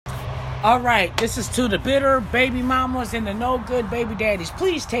All right, this is to the bitter baby mamas and the no good baby daddies.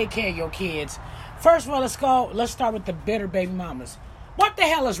 Please take care of your kids. First of all, let's start with the bitter baby mamas. What the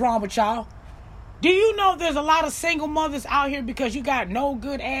hell is wrong with y'all? Do you know there's a lot of single mothers out here because you got no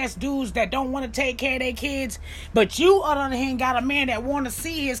good ass dudes that don't want to take care of their kids, but you on the other hand got a man that want to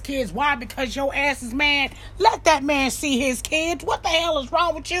see his kids. Why? Because your ass is mad. Let that man see his kids. What the hell is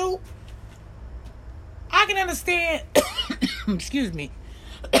wrong with you? I can understand. Excuse me.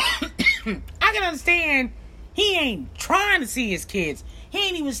 I can understand he ain't trying to see his kids. He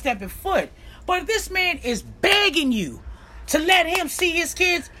ain't even stepping foot. But if this man is begging you to let him see his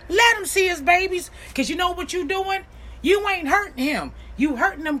kids, let him see his babies. Because you know what you doing? You ain't hurting him. You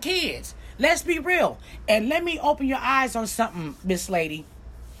hurting them kids. Let's be real. And let me open your eyes on something, Miss Lady.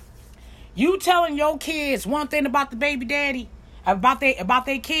 You telling your kids one thing about the baby daddy, about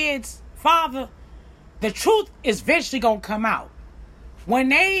their kids' father, the truth is eventually going to come out. When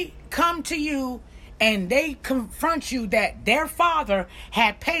they come to you and they confront you that their father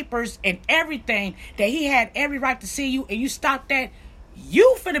had papers and everything, that he had every right to see you, and you stop that,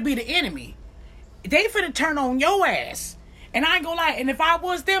 you finna be the enemy. They finna turn on your ass. And I ain't gonna lie, and if I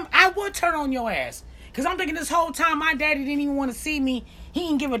was them, I would turn on your ass. Because I'm thinking this whole time my daddy didn't even want to see me. He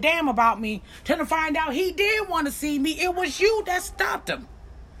didn't give a damn about me. Till to find out he did want to see me. It was you that stopped him.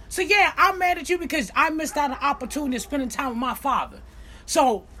 So yeah, I'm mad at you because I missed out on an opportunity of spending time with my father.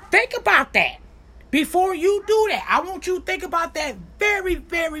 So think about that. Before you do that, I want you to think about that very,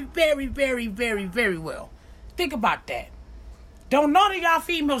 very, very, very, very, very well. Think about that. Don't none of y'all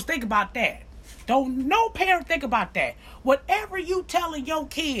females think about that. Don't no parent think about that. Whatever you telling your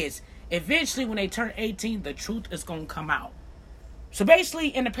kids, eventually when they turn 18, the truth is going to come out. So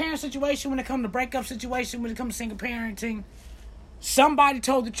basically, in the parent situation, when it comes to breakup situation, when it comes to single parenting, somebody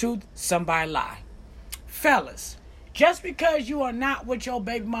told the truth, somebody lied. Fellas, just because you are not with your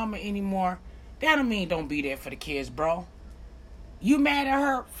baby mama anymore, that don't mean don't be there for the kids, bro. You mad at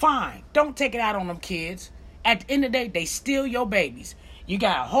her? Fine. Don't take it out on them kids. At the end of the day, they still your babies. You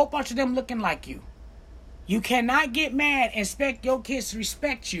got a whole bunch of them looking like you. You cannot get mad and expect your kids to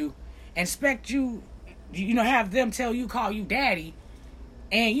respect you and expect you, have them call you daddy,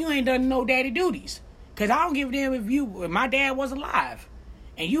 and you ain't done no daddy duties. Because I don't give a damn if my dad was alive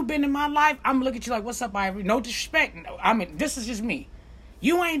and you been in my life, I'm gonna look at you like, what's up, Ivory? No disrespect. I mean, this is just me.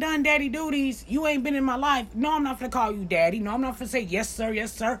 You ain't done daddy duties. You ain't been in my life. No, I'm not gonna call you daddy. No, I'm not gonna say yes, sir,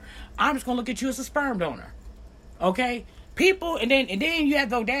 yes, sir. I'm just gonna look at you as a sperm donor. Okay? People, and then you have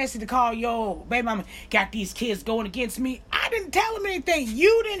the audacity to call your baby mama, got these kids going against me. I didn't tell them anything.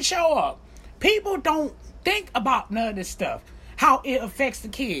 You didn't show up. People don't think about none of this stuff, how it affects the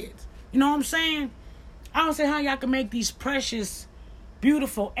kids. You know what I'm saying? I don't see how y'all can make these precious,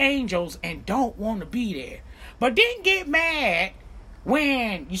 beautiful angels and don't want to be there. But then get mad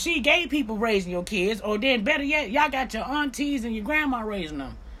when you see gay people raising your kids, or then better yet, y'all got your aunties and your grandma raising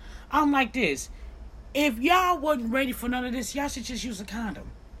them. I'm like this. If y'all wasn't ready for none of this, y'all should just use a condom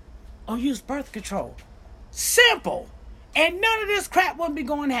or use birth control. Simple. And none of this crap wouldn't be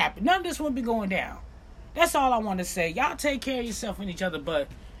going to happen. None of this wouldn't be going down. That's all I want to say. Y'all take care of yourself and each other. But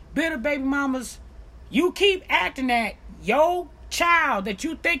bitter baby mamas, you keep acting that your child that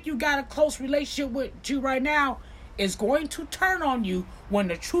you think you got a close relationship with you right now is going to turn on you when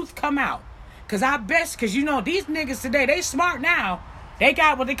the truth come out. Because these niggas today, they smart now. They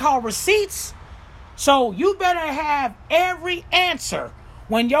got what they call receipts. So you better have every answer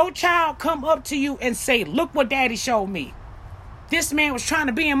when your child come up to you and say, look what daddy showed me. This man was trying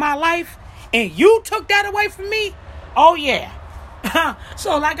to be in my life and you took that away from me? Oh yeah.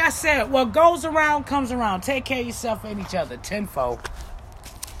 So like I said, what goes around comes around. Take care of yourself and each other tenfold.